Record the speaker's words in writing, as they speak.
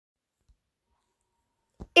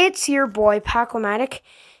It's your boy, Paco,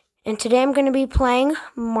 and today I'm going to be playing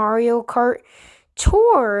Mario Kart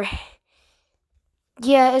Tour.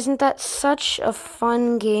 Yeah, isn't that such a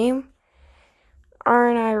fun game?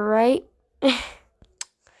 Aren't I right? Okay,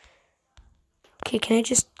 can I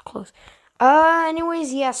just close?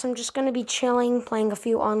 Anyways, yes, I'm just going to be chilling, playing a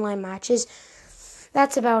few online matches.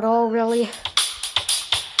 That's about all, really.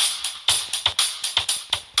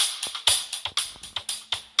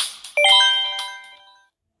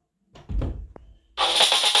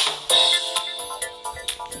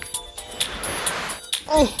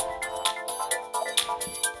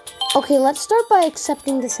 Okay, let's start by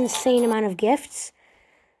accepting this insane amount of gifts.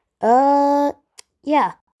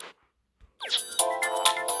 Yeah.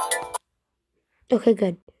 Okay,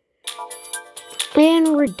 good.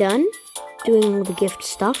 And we're done doing all the gift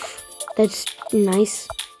stuff. That's nice.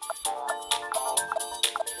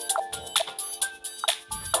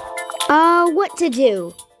 What to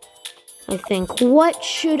do? I think. What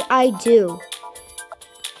should I do?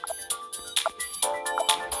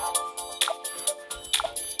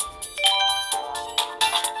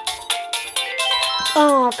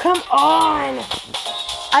 Oh, come on!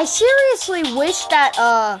 I seriously wish that,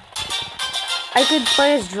 I could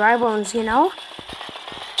play as Dry Bones, you know?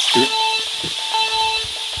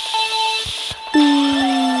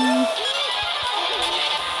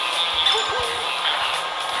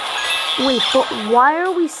 Wait, but why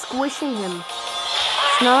are we squishing him?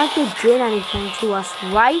 It's not like they did anything to us,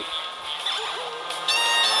 right?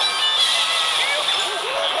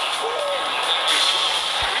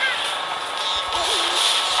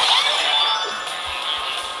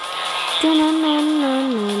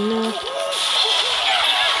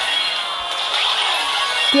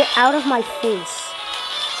 Get out of my face.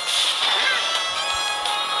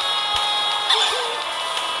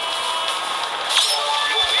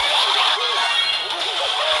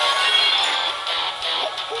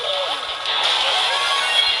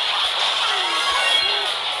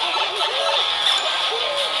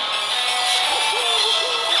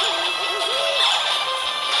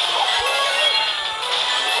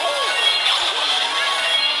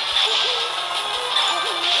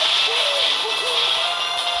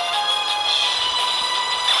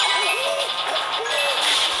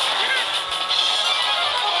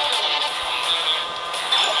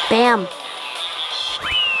 Bam.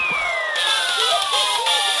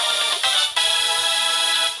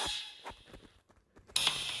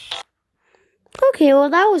 Okay, well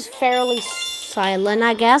that was fairly silent,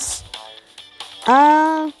 I guess.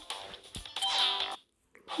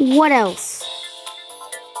 What else?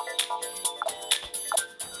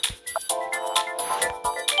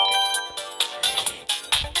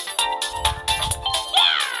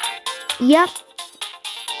 Yep.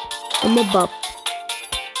 I'm a bub.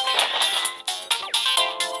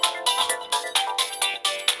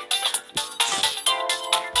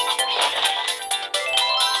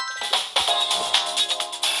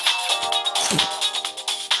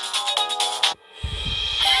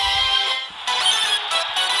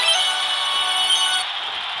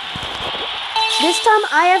 This time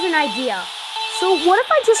I have an idea. So what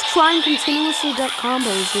if I just try and continuously get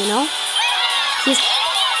combos, you know? Just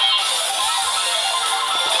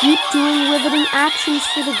keep doing riveting actions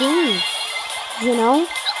for the game. You know?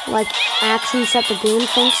 Like actions that the game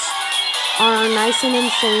thinks are nice and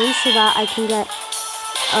insane so that I can get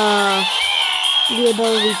the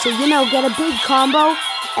ability to, you know, get a big combo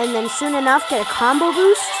and then soon enough get a combo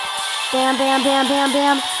boost. Bam, bam, bam, bam,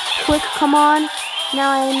 bam. Quick, come on.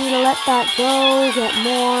 Now I need to let that go, get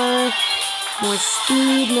more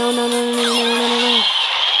speed. No.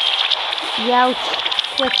 Youch.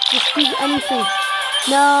 Quick, just do anything.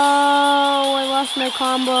 No, I lost my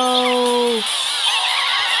combo.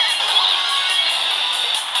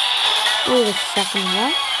 Wait a second,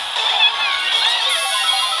 what?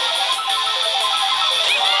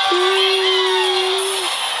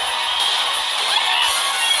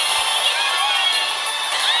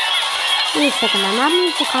 Wait a second, now that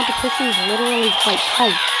means the competition is literally quite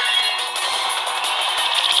tight.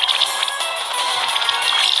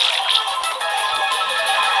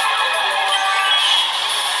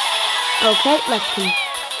 Okay, let's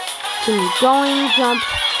continue going. Jump,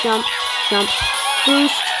 jump, jump,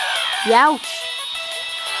 boost. Youch.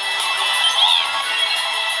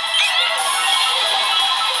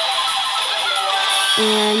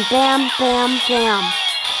 And bam, bam, bam.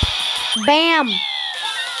 Bam!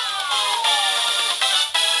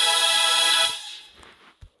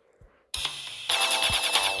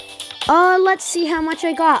 Let's see how much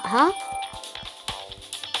I got, huh?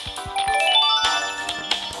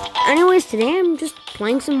 Anyways, today I'm just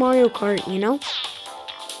playing some Mario Kart, you know?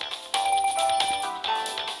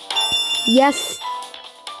 Yes.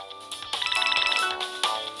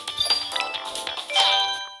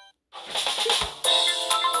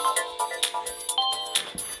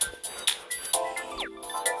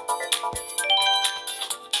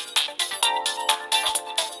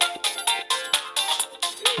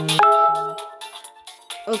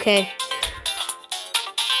 Okay.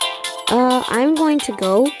 I'm going to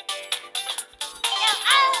go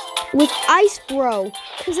with Ice Bro.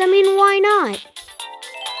 Because, I mean, why not?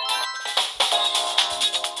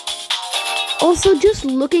 Also, just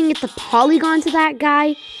looking at the polygons of that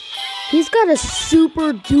guy, he's got a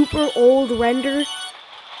super duper old render.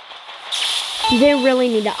 They really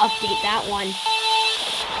need to update that one.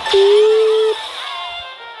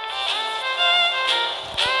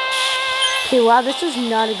 Okay, wow, this is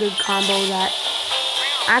not a good combo that.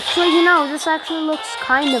 Actually, you know, this actually looks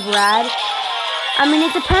kind of rad. I mean,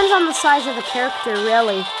 it depends on the size of the character,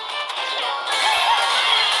 really.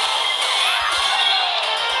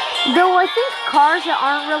 Though I think cars that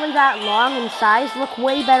aren't really that long in size look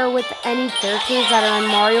way better with any characters that are in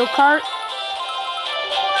Mario Kart.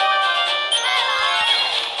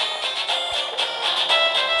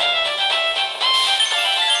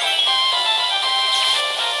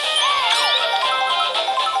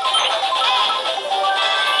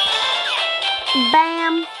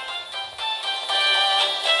 Bam!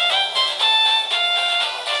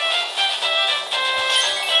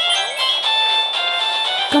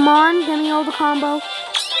 Come on, give me all the combo.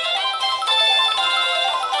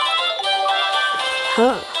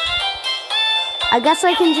 Huh. I guess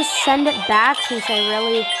I can just send it back since I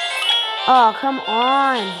really... Oh, come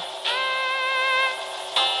on.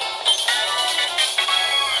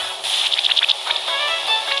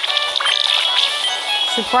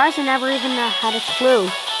 Surprised I never even had a clue.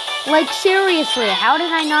 Like, seriously, how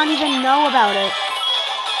did I not even know about it?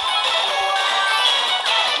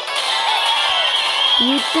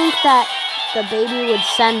 You'd think that the baby would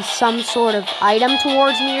send some sort of item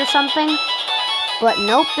towards me or something, but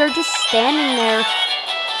nope, they're just standing there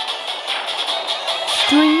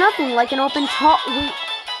doing nothing, like an open target.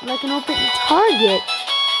 Like an open target.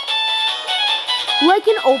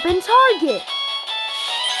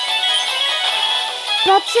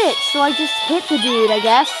 That's it, so I just hit the dude, I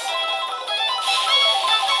guess.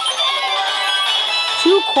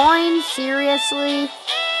 2 coins, seriously?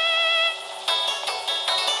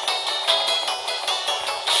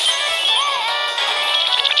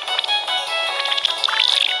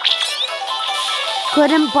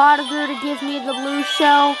 Couldn't bother to give me the blue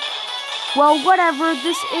shell. Well, whatever,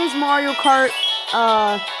 this is Mario Kart.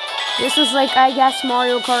 This is like, I guess,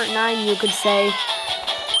 Mario Kart 9, you could say.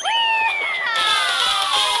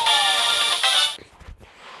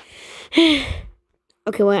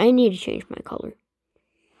 Okay, well, I need to change my color.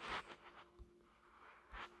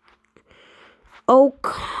 Oh,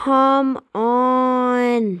 come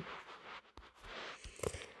on.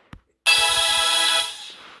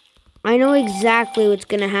 I know exactly what's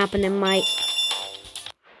gonna happen in my...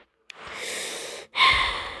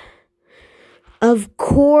 Of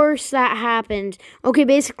course that happened. Okay,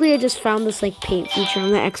 basically I just found this like paint feature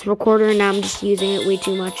on the X recorder and now I'm just using it way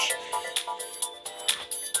too much.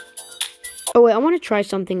 Oh wait, I want to try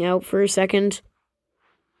something out for a second.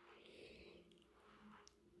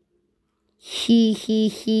 He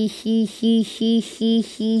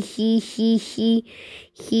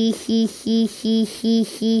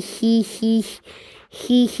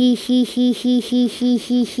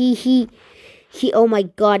oh my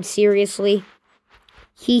god, seriously.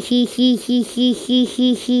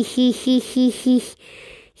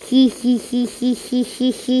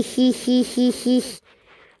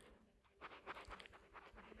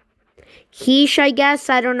 Heesh, I guess.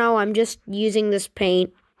 I don't know. I'm just using this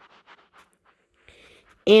paint.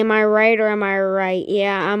 Am I right or am I right?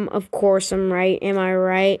 Yeah, of course I'm right. Am I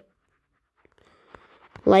right?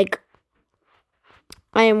 Like,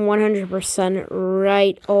 I am 100%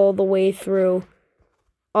 right all the way through.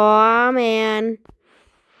 Aw, man.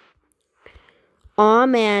 Aw,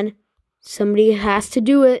 man. Somebody has to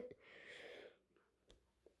do it.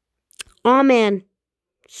 Aw, man.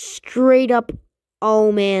 Straight up.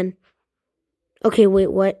 Oh, man. Okay,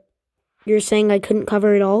 wait, what? You're saying I couldn't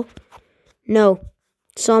cover it all? No.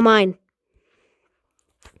 So am I.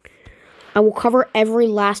 I will cover every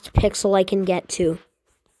last pixel I can get to.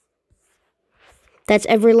 That's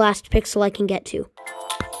every last pixel I can get to.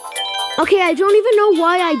 Okay, I don't even know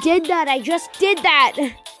why I did that. I just did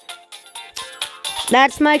that.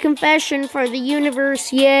 That's my confession for the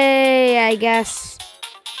universe. Yay, I guess.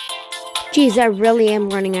 Jeez, I really am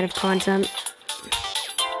running out of content.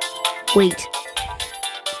 Wait.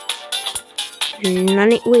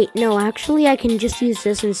 Wait, no, actually I can just use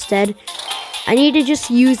this instead. I need to just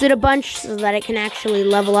use it a bunch so that it can actually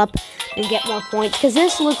level up and get more points. Because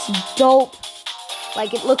this looks dope.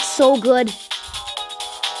 Like, it looks so good.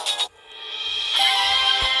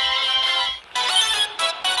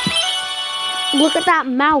 Look at that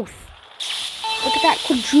mouth. Look at that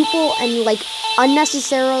quadruple and, like,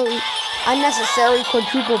 unnecessary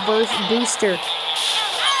quadruple booster.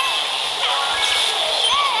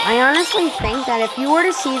 I honestly think that if you were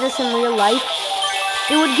to see this in real life,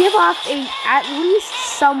 it would give off a at least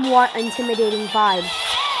somewhat intimidating vibe.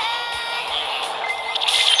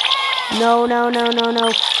 No.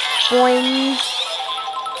 Boing.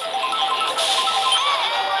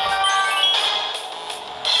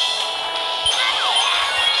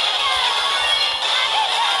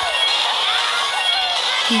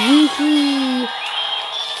 Yee-hee.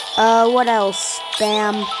 What else?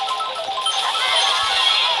 Bam.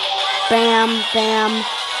 Bam, bam.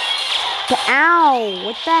 Ow!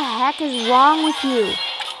 What the heck is wrong with you?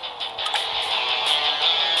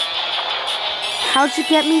 How'd you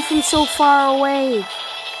get me from so far away?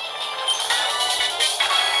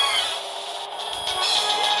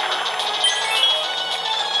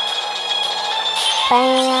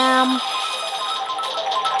 Bam!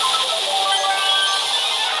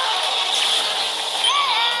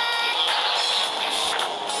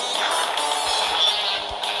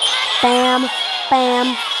 Bam!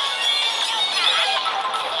 Bam!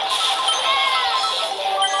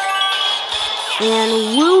 And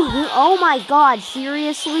woohoo! Oh my god,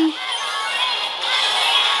 seriously?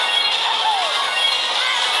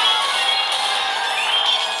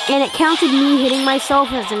 And it counted me hitting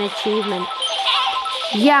myself as an achievement.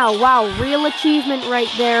 Yeah, wow, real achievement right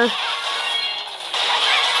there.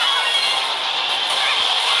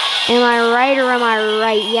 Am I right or am I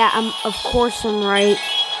right? Yeah, of course I'm right.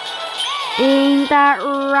 Ain't that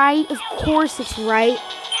right? Of course it's right.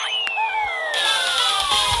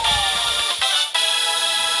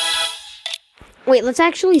 Wait, let's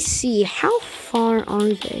actually see. How far are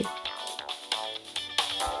they?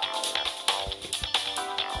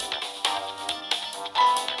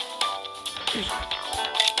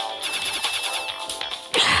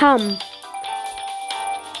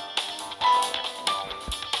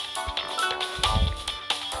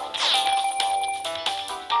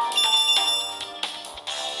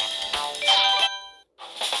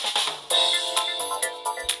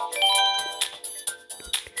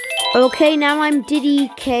 Okay, now I'm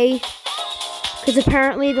DDK, because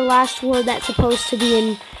apparently the last word that's supposed to be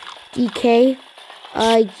in DK,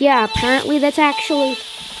 yeah, apparently that's actually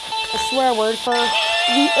a swear word for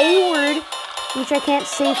the A word, which I can't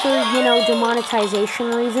say for, you know,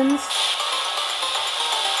 demonetization reasons.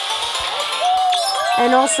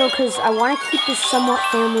 And also because I want to keep this somewhat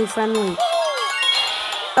family friendly.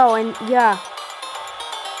 Oh, and yeah.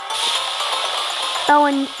 Oh,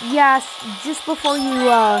 and yes, just before you,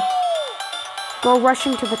 go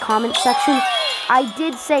rushing to the comment section, I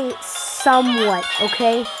did say somewhat,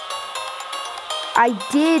 okay? I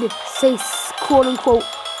did say quote-unquote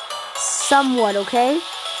somewhat, okay?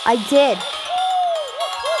 I did.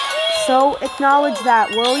 So, acknowledge that,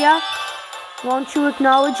 will ya? Won't you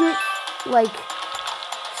acknowledge it? Like,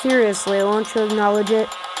 seriously, won't you acknowledge it?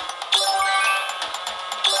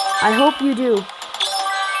 I hope you do.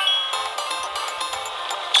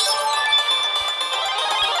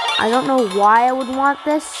 I don't know why I would want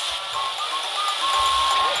this.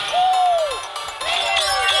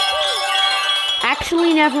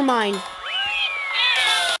 Actually, never mind.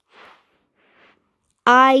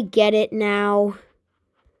 I get it now.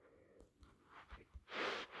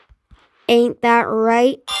 Ain't that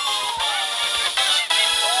right?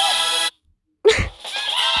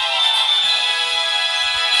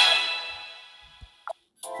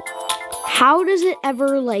 How does it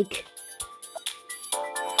ever, like...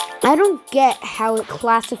 I don't get how it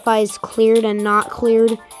classifies cleared and not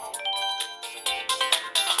cleared.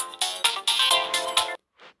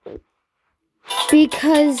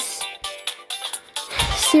 Because,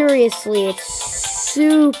 seriously, it's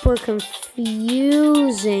super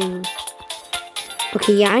confusing.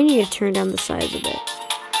 Okay, yeah, I need to turn down the size of it.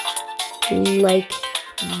 Like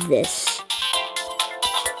this.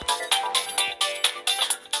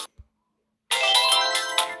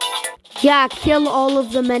 Yeah, kill all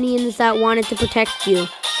of the minions that wanted to protect you.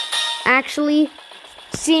 Actually,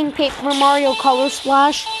 seeing Paper Mario Color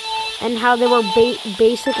Splash and how they were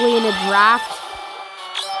basically in a draft,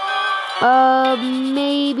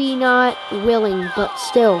 maybe not willing, but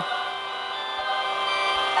still.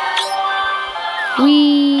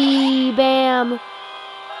 Wee, bam.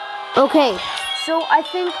 Okay, so I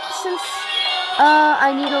think since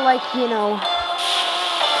I need to, like, you know,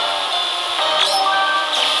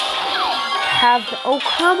 have the... Oh,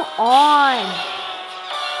 come on.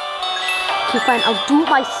 Okay, fine. I'll do it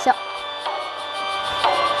myself.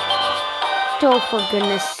 Oh, for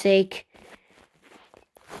goodness sake.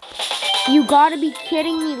 You gotta be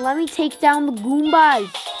kidding me. Let me take down the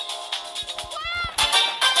Goombas.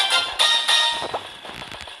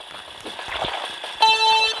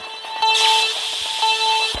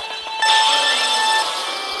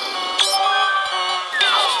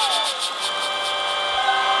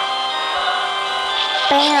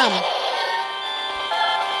 Bam.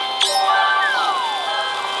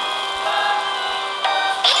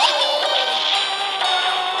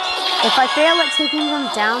 If I fail at taking them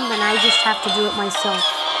down, then I just have to do it myself.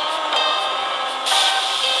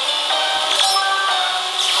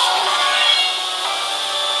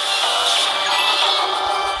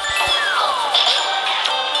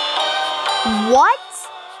 What?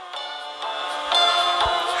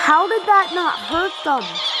 How did that not hurt them?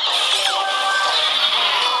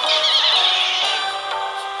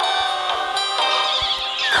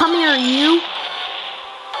 Come here, you.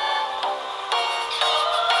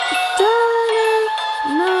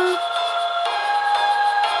 No.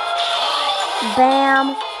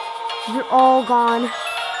 Bam. You're all gone.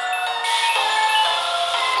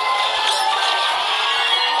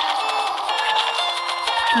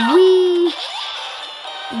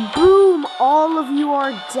 Boom. All of you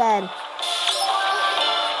are dead.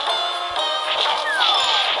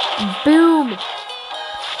 Boom.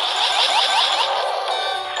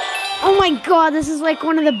 Oh my god, this is like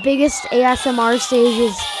one of the biggest ASMR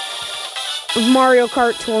stages of Mario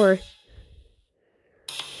Kart Tour.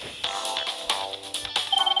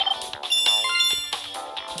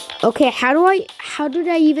 Okay, how did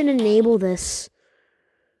I even enable this?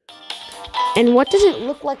 And what does it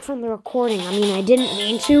look like from the recording? I mean, I didn't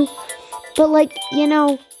mean to, but like, you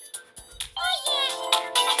know,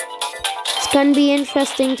 it's gonna be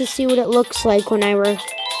interesting to see what it looks like when I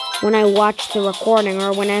watch the recording,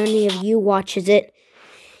 or when any of you watches it.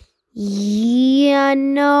 You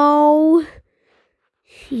know.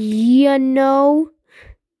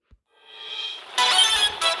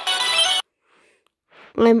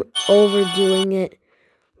 I'm overdoing it,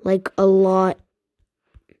 like, a lot.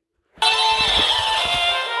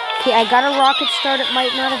 Okay, I got a rocket start. It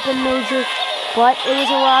might not have been major, but it was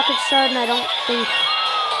a rocket start, and I don't think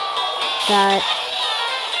that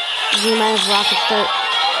you might have rocket start,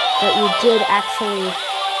 but you did actually.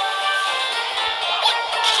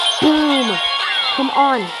 Boom! Come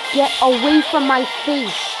on, get away from my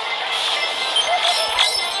face.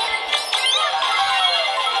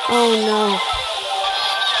 Oh no.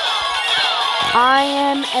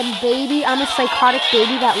 I'm a psychotic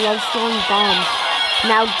baby that loves throwing bombs.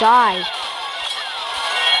 Now die.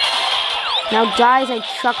 Now die as I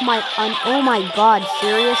chuck my oh my god,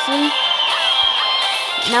 seriously?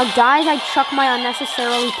 Now die as I chuck my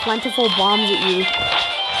unnecessarily plentiful bombs at you.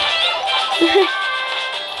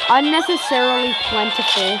 Unnecessarily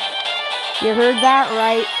plentiful. You heard that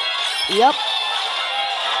right? Yep.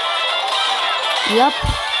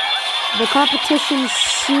 The competition's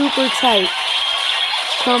super tight.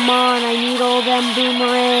 Come on, I need all them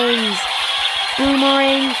boomerangs.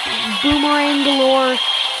 Boomerang galore.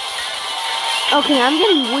 Okay, I'm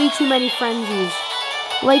getting way too many frenzies.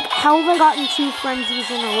 Like, how have I gotten 2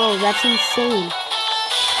 frenzies in a row? That's insane.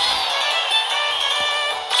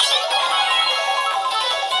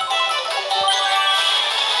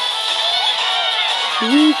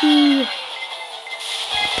 Weehee.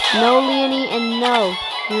 No, Leonie, and no.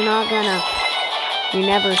 You're not gonna. You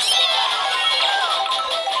never.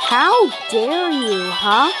 How dare you,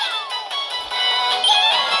 huh?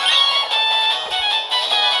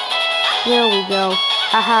 There we go.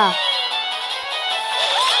 Haha.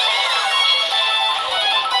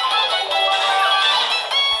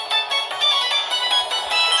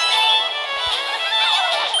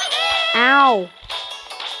 Ow.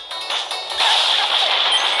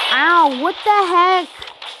 Ow, what the heck?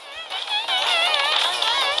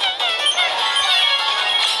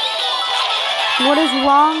 What is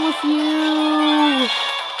wrong with you?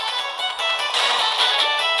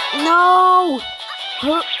 No!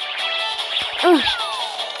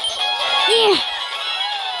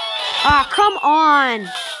 Ah, come on!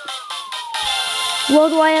 Well,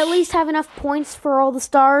 do I at least have enough points for all the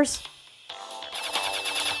stars?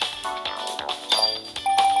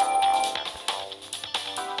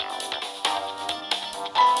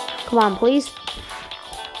 Come on, please.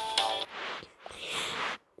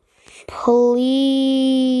 Please.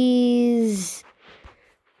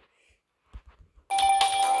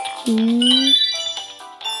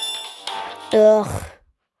 Ugh.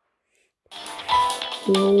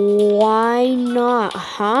 Why not,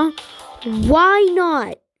 huh? Why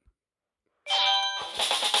not?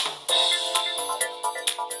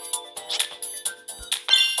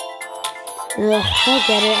 Ugh,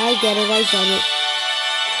 I get it.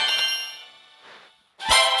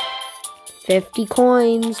 50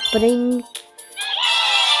 coins, bring.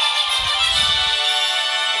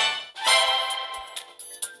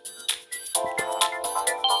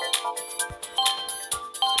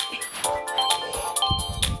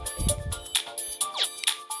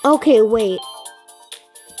 Okay, wait.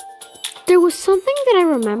 There was something that I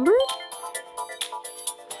remembered?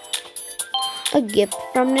 A gift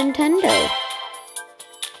from Nintendo.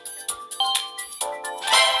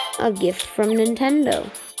 A gift from Nintendo.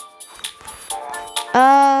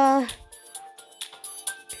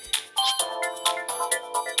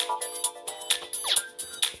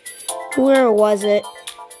 Where was it?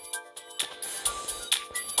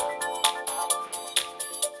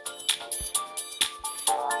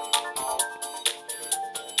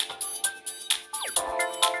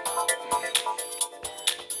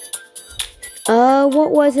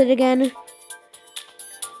 What was it again?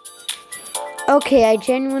 Okay, I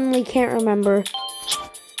genuinely can't remember.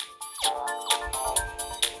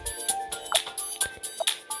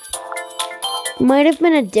 Might have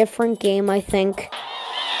been a different game, I think.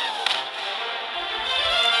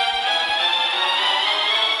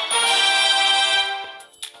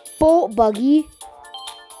 Bolt buggy.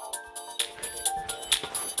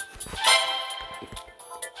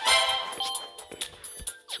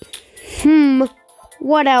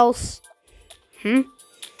 What else?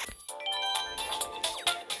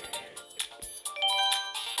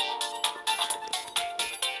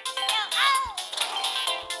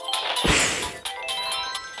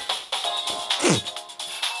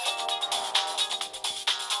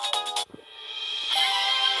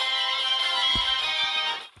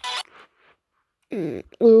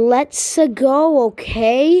 Let's go,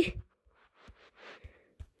 okay?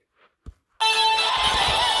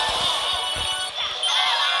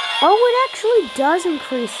 Oh, it actually does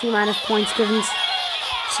increase the amount of points given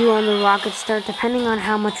to you on the rocket start, depending on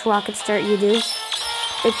how much rocket start you do.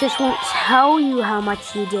 It just won't tell you how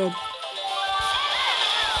much you did.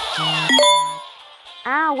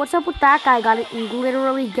 Ow, what's up with that guy? Got it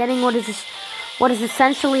literally getting what is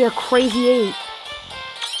essentially a crazy 8.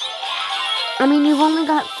 I mean, you've only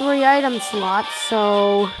got 3 item slots,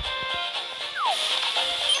 so...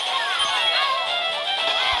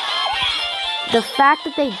 The fact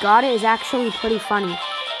that they got it is actually pretty funny.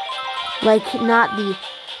 Like, not the,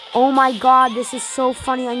 oh my god, this is so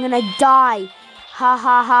funny, I'm gonna die. Ha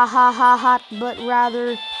ha ha ha ha ha, but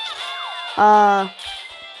rather,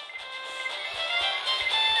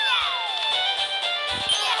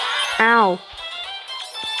 ow.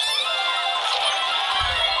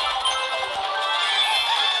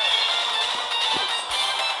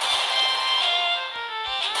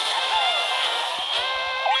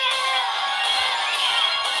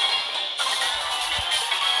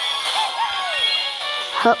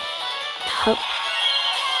 Hup, hup.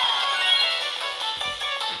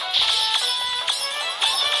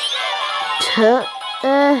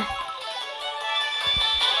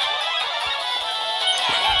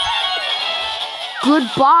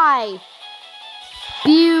 Goodbye.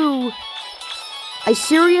 Pew. I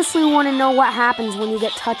seriously want to know what happens when you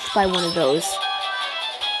get touched by one of those.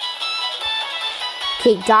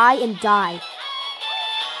 Okay, die and die.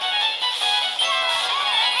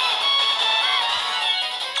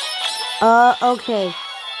 Okay.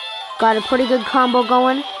 Got a pretty good combo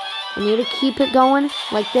going. I need to keep it going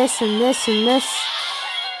like this and this and this.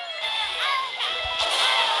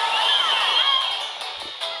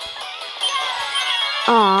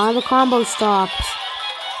 Aw, the combo stops.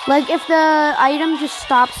 Like, if the item just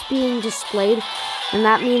stops being displayed, then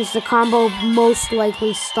that means the combo most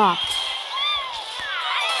likely stopped.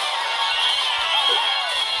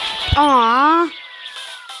 Aw.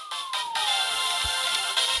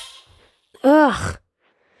 Ugh.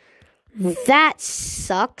 That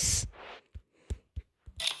sucks.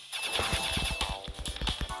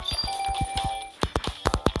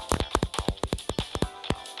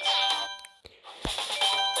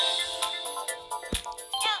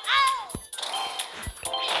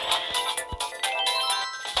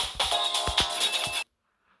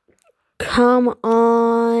 Come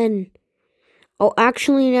on. Oh,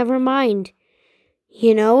 actually, never mind.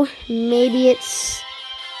 You know, maybe it's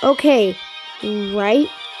okay, right?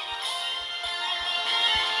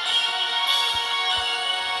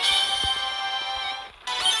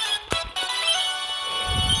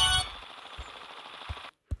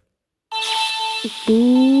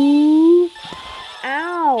 Ooh.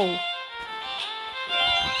 Ow.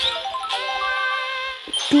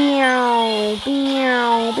 Meow,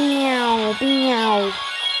 meow, meow, meow.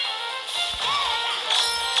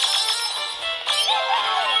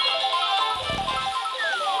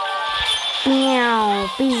 Meow,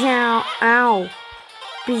 meow, ow.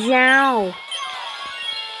 Meow.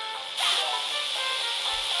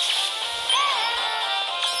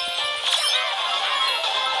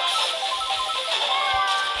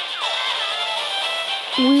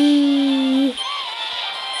 Wee.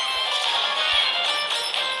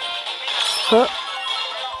 Huh.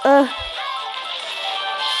 Huh.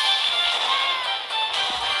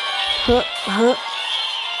 Huh.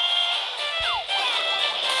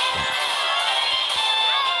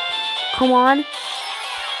 Come on.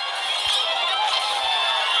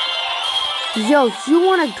 Yo, you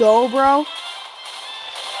wanna go, bro?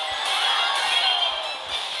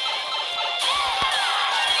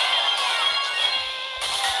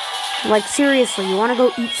 Like, seriously, you wanna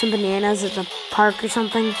go eat some bananas at the park or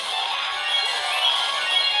something?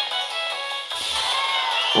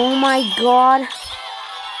 Oh my god.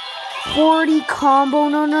 40 combo.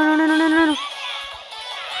 No, no, no, no, no, no, no.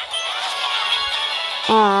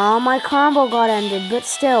 Aw, my combo got ended, but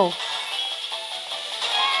still.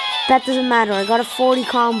 That doesn't matter. I got a 40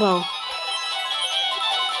 combo.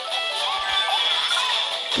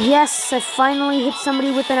 Yes, I finally hit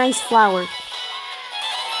somebody with an ice flower.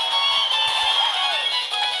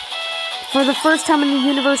 For the first time in the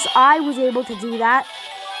universe, I was able to do that.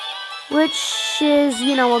 Which is,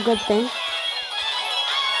 you know, a good thing.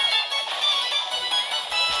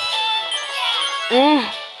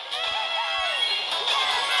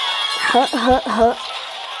 Huh, huh, huh.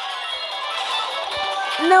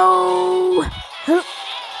 No! Huh.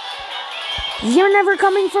 You're never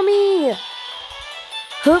coming for me!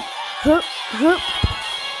 Hup, hup, hup.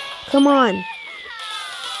 Come on.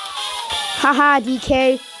 Haha,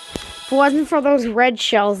 DK. If it wasn't for those red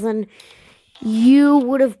shells, then you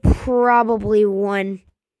would have probably won.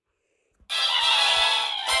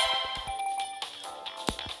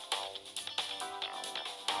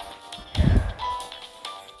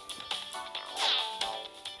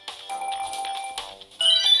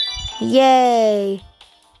 Yay!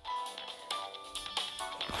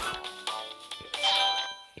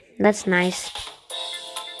 That's nice.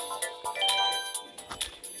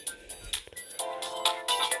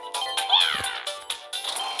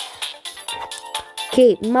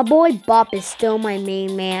 Okay, my boy Bop is still my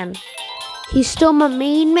main man. He's still my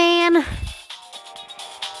main man.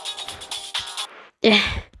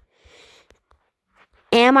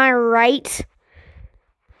 Am I right?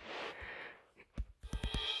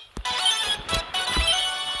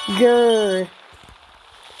 Grr.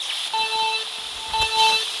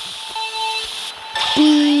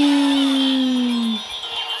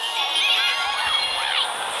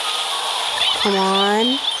 Come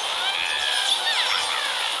on.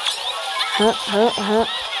 Huh, huh, huh.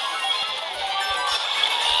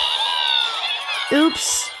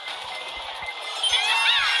 Oops.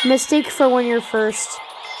 Mistake for when you're first.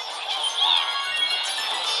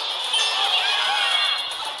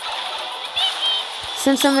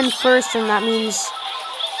 Since I'm in first, and that means,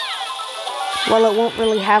 well, it won't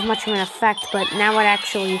really have much of an effect, but now it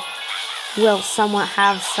actually will somewhat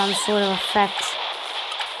have some sort of effect.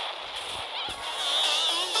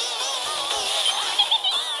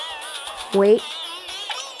 Wait.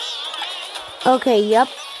 Okay, yep.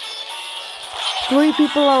 3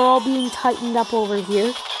 people are all being tightened up over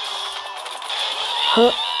here.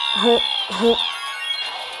 Huh, huh, huh.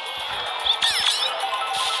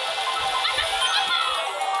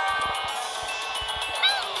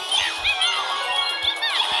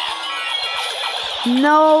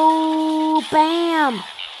 No, bam.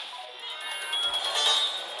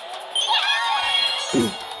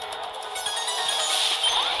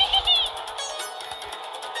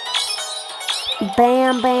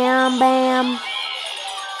 Bam, bam, bam.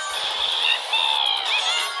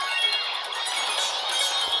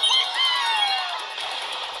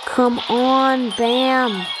 Come on,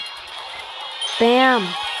 bam. Bam.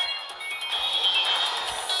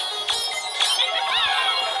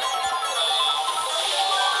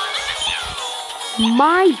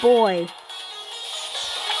 My boy.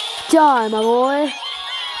 Die, my boy.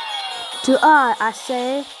 To I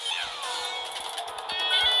say.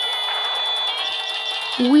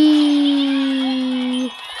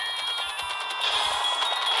 Wee.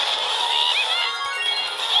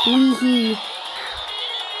 Wee.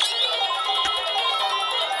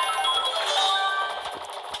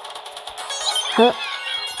 Huh.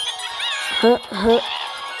 Huh, huh.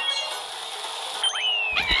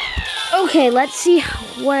 Okay, let's see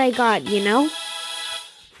what I got, you know?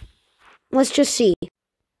 Let's just see.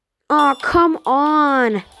 Oh, come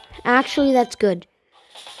on. Actually, that's good.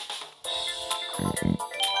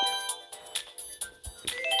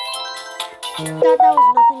 Thought that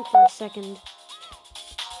was nothing for a second.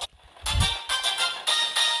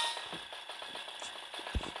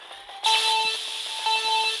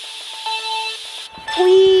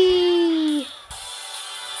 Whee!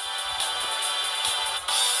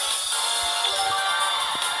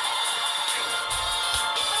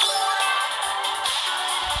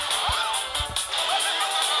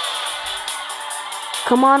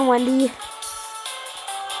 Come on, Wendy.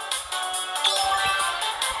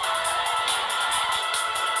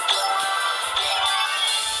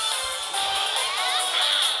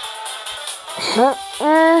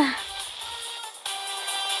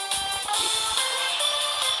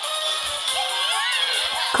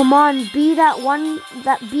 Come on, be that one,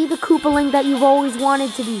 be the Koopaling that you've always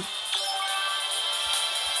wanted to be.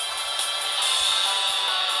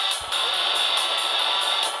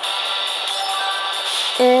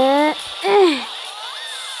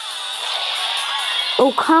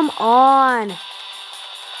 Oh, come on.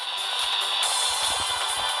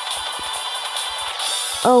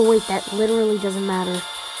 Oh, wait, that literally doesn't matter.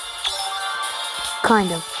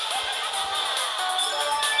 Kind of.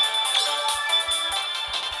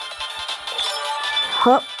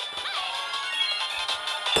 Huh.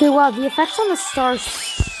 Okay, wow, the effects on the stars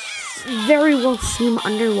very well seem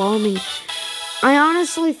underwhelming. I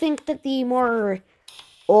honestly think that the more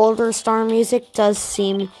older star music does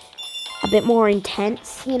seem a bit more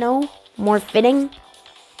intense, you know, more fitting.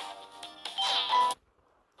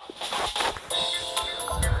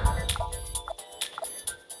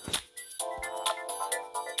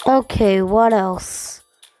 Okay, what else?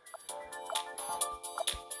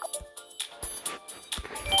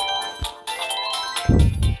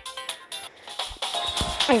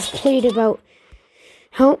 I've played about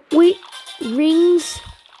rings.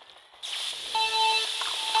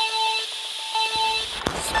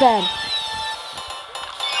 Sped.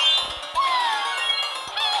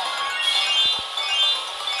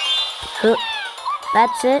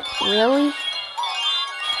 That's it? Really?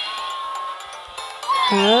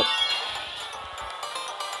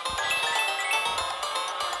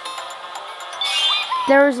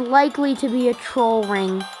 There's likely to be a troll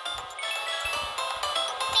ring.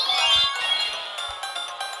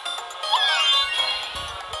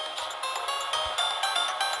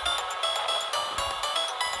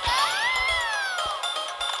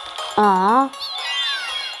 Aww.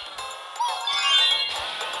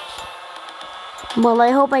 Well,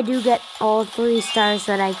 I hope I do get all 3 stars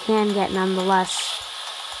that I can get nonetheless.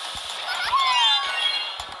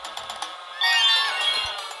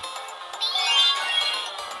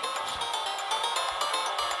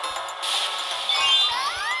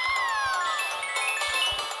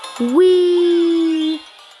 Wee!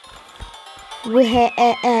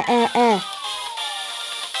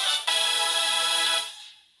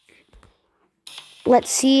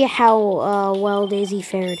 Let's see how well Daisy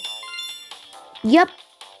fared. Yep.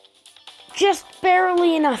 Just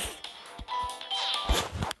barely enough.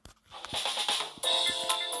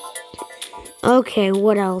 Okay,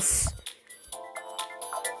 what else?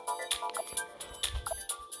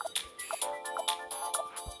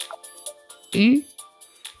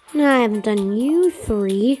 No, I haven't done you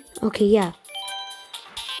 3. Okay, yeah.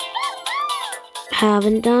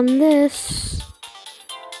 Haven't done this.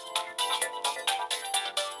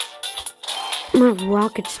 My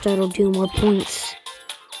rocket star'll do more points.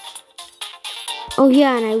 Oh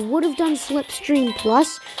yeah, and I would have done Slipstream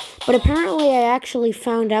Plus, but apparently I actually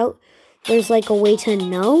found out there's like a way to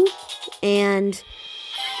know, and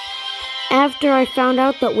after I found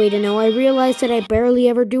out that way to know, I realized that I barely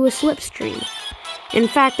ever do a Slipstream. In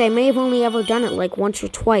fact, I may have only ever done it like once or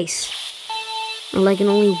twice, or like in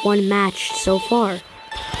only one match so far.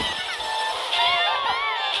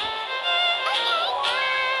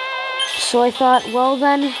 So I thought, well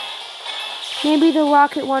then, maybe the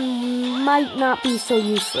rocket one might not be so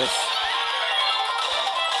useless.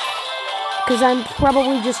 Because I'm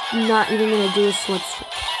probably just not even going to do a slipstream.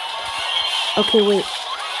 Okay, wait.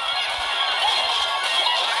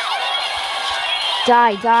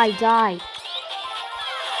 Die, die, die.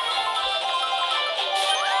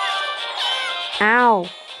 Ow.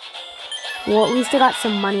 Well, at least I got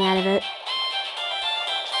some money out of it.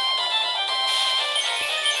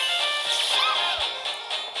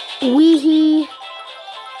 Wee-hee.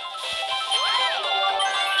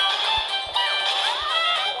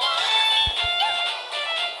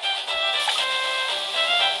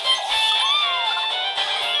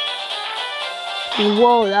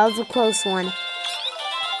 Whoa, that was a close one.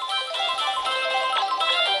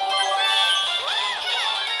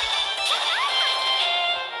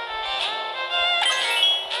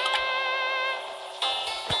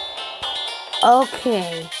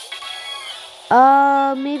 Okay.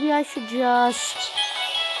 Maybe I should just...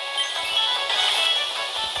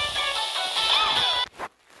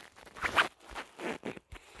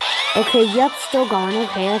 Okay, yep, still going.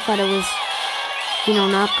 Okay, I thought it was,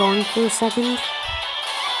 not going for a second.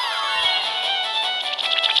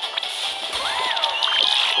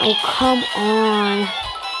 Oh, come on.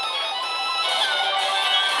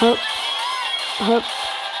 Hup. Hup.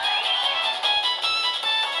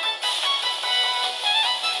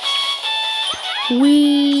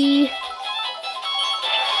 Wee.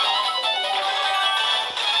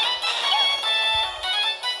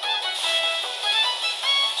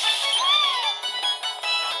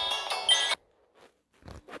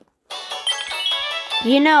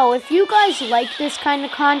 If you guys like this kind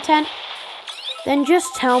of content, then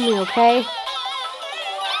just tell me, okay?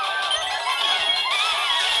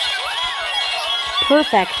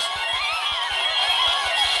 Perfect.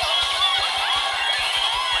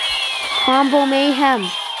 Combo Mayhem.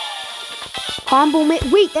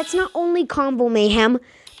 Wait, that's not only Combo Mayhem.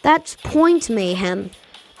 That's Point Mayhem.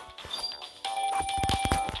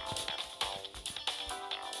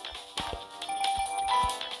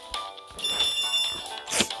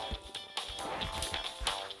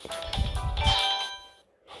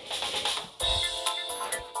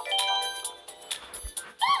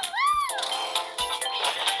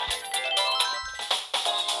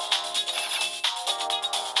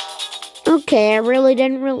 Okay, I really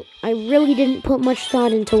didn't put much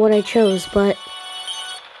thought into what I chose, but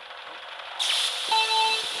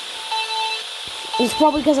it's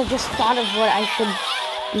probably because I just thought of what I should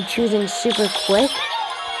be choosing super quick.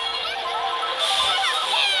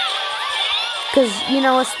 Because,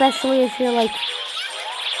 especially if you're like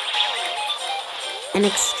an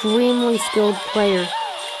extremely skilled player.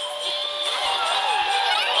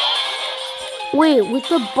 Wait, with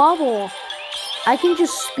the bubble, I can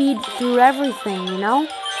just speed through everything,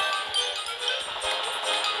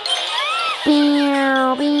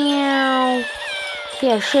 Bow, bow.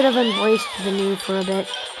 Okay, I should have embraced the new for a bit.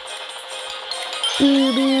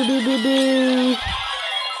 Boo, boo, boo, boo, boo.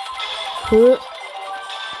 Huh.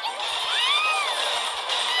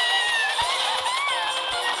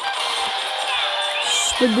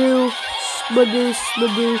 Spadoo, spadoo,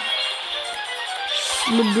 spadoo.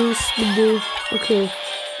 Spadoo, spadoo. Okay.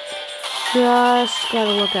 Just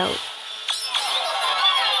gotta look out.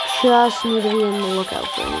 Just need to be on the lookout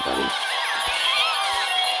for anybody.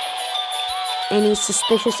 Any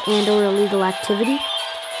suspicious and or illegal activity?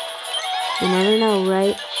 You never know,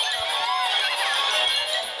 right?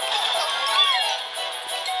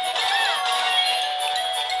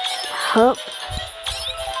 Hup.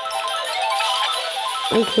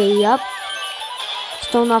 Okay, yup.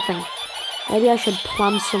 Still nothing. Maybe I should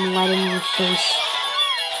plumb some light in your face.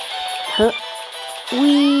 Huh.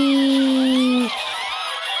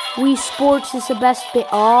 Wii Sports is the best bit.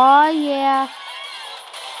 Oh, yeah.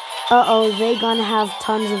 Uh-oh, they gonna have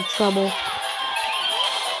tons of trouble.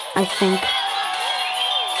 I think.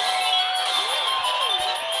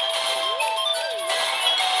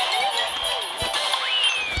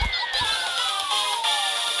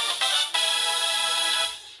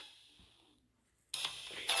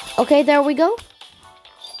 Okay, there we go.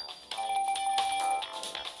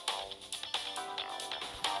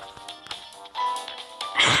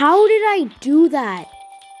 How did I do that?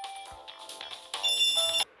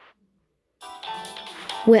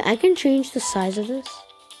 Wait, I can change the size of this?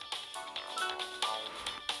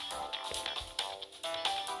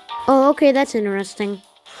 Oh, okay, that's interesting.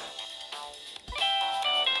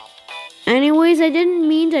 Anyways, I didn't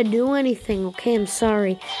mean to do anything, okay? I'm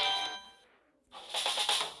sorry.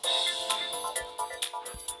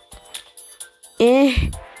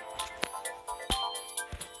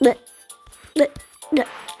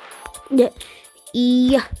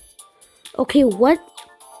 Yeah. Okay, what?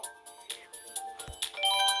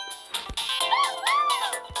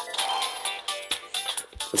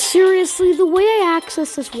 Seriously, the way I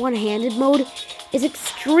access this one-handed mode is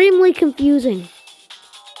extremely confusing.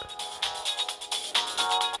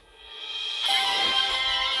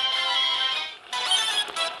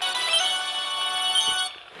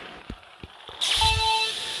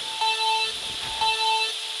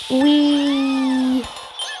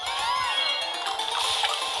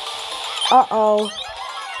 Uh-oh.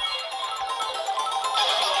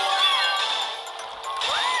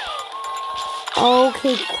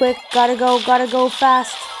 Okay, quick, gotta go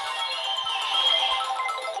fast.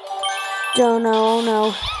 Don't know, oh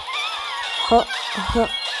no. Huh, huh,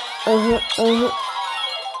 huh.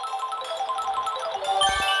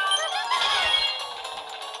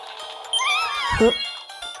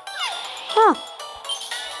 Huh.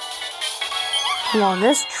 Well,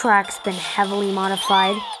 this track's been heavily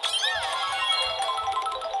modified.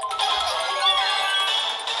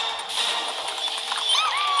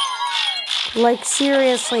 Like,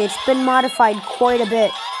 seriously, it's been modified quite a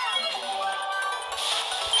bit.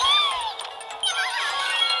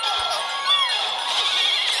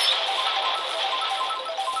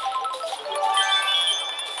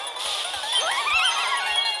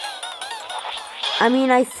 I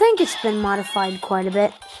mean, I think it's been modified quite a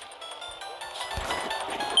bit.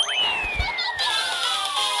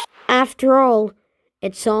 After all,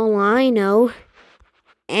 it's all I know.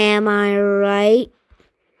 Am I right?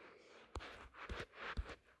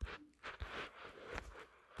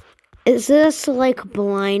 Is this like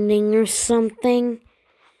blinding or something?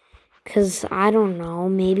 'Cause I don't know,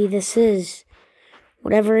 maybe this is.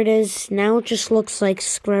 Whatever it is, now it just looks like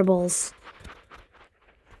scribbles.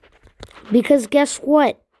 Because guess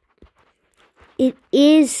what? It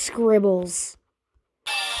is scribbles.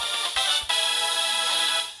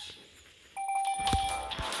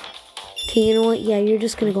 Okay, you know what? Yeah, you're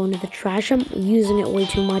just gonna go into the trash. I'm using it way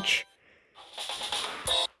too much.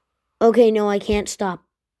 Okay, no, I can't stop.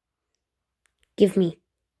 Give me.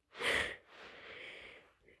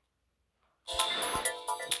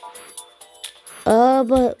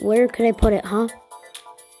 But where could I put it, huh?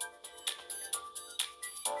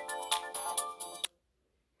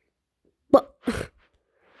 But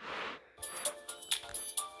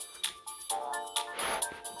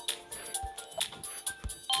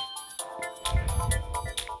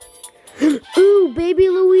ooh, baby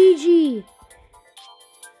Luigi.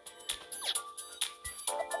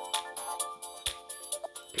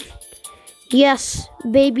 Yes,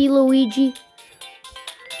 baby Luigi.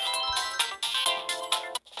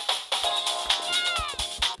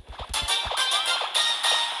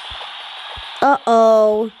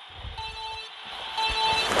 Uh-oh.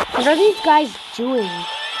 What are these guys doing?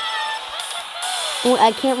 Oh,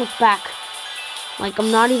 I can't look back. Like,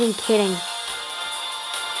 I'm not even kidding.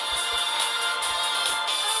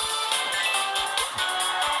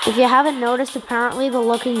 If you haven't noticed, apparently the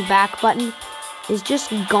looking back button is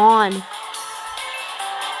just gone.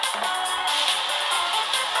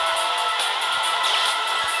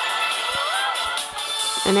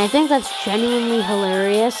 And I think that's genuinely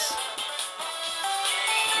hilarious.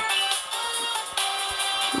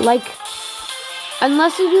 Like,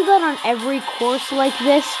 unless you do that on every course like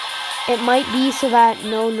this, it might be so that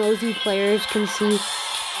no nosy players can see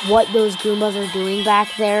what those Goombas are doing back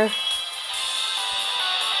there.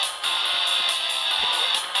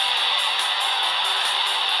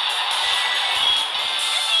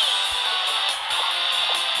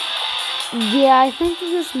 Yeah, I think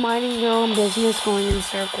they're just minding their own business, going in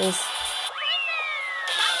circles.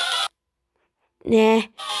 Nah.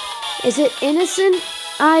 Is it innocent?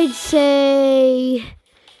 I'd say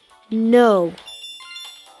no.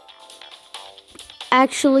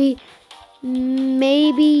 Actually,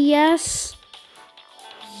 maybe yes.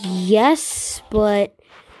 Yes, but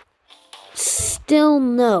still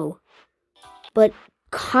no. But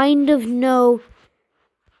kind of no,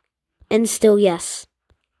 and still yes.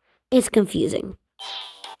 It's confusing.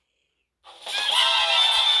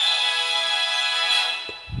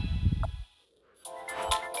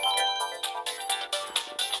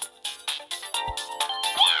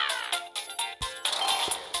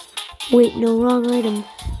 Wait, no, wrong item.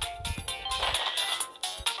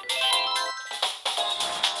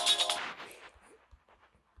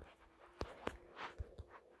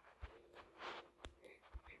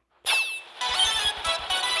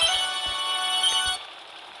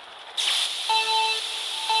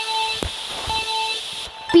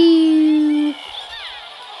 Beep.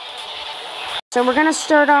 So we're gonna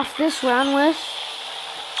start off this round with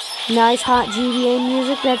nice hot GBA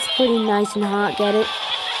music. That's pretty nice and hot, get it?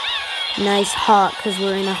 Nice hot, because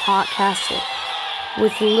we're in a hot castle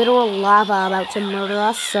with literal lava about to murder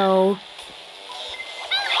us, so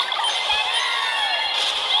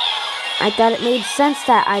I thought it made sense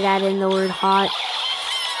that I'd add in the word hot.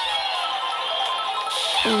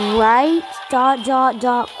 Right? ...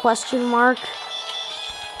 question mark.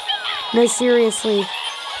 No, seriously.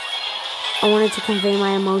 I wanted to convey my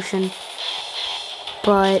emotion,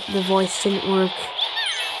 but the voice didn't work.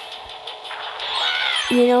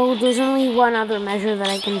 You know, there's only one other measure that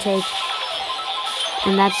I can take,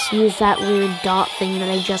 and that's use that weird dot thing that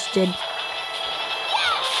I just did.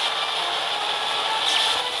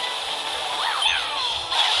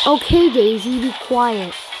 Okay, Daisy, be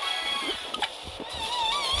quiet.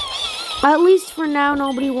 At least for now,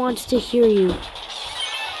 nobody wants to hear you.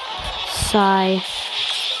 Sigh.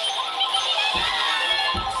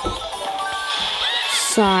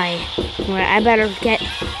 Sigh. Alright, I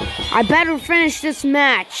better finish this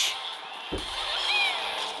match.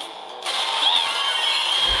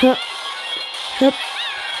 Hup. Hup.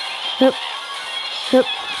 Hup. Hup.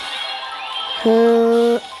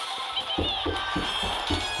 Hup.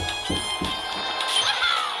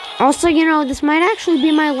 Also, you know, this might actually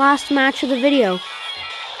be my last match of the video.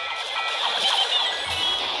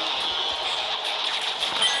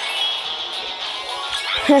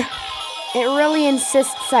 It really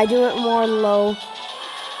insists I do it more low.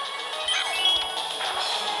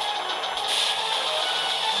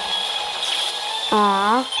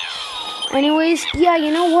 Anyways, yeah,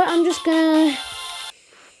 you know what? I'm just gonna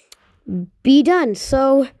be done.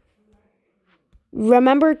 So,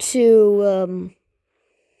 remember to,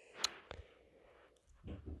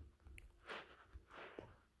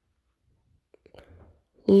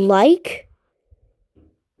 like,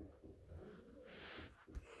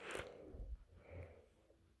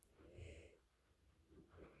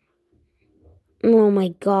 oh my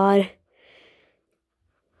god,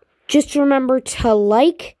 just remember to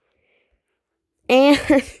like, and,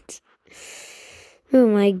 oh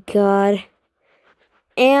my god,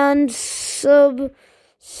 and subscribe.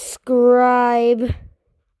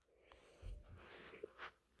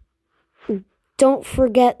 Don't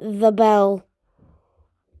forget the bell.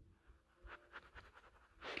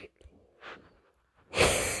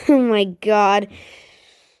 Oh my god.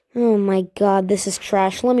 Oh my god, this is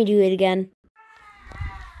trash. Let me do it again.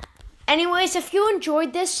 Anyways, if you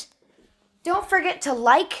enjoyed this, don't forget to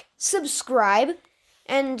like, subscribe,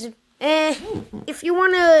 and if you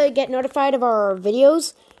want to get notified of our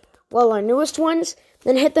videos, well, our newest ones,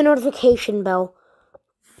 then hit the notification bell.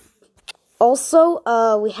 Also,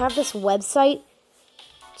 we have this website.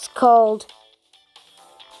 It's called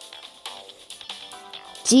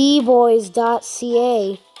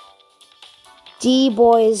dboys.ca.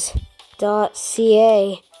 dboys.ca.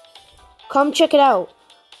 Come check it out.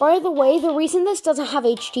 By the way, the reason this doesn't have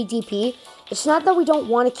HTTP, it's not that we don't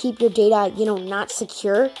want to keep your data, you know, not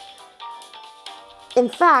secure. In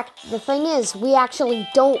fact, the thing is, we actually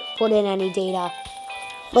don't put in any data.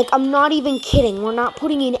 Like, I'm not even kidding. We're not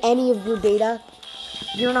putting in any of your data.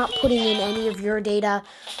 You're not putting in any of your data.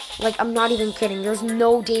 Like, I'm not even kidding. There's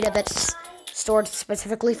no data that's stored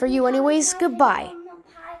specifically for you anyways. Goodbye.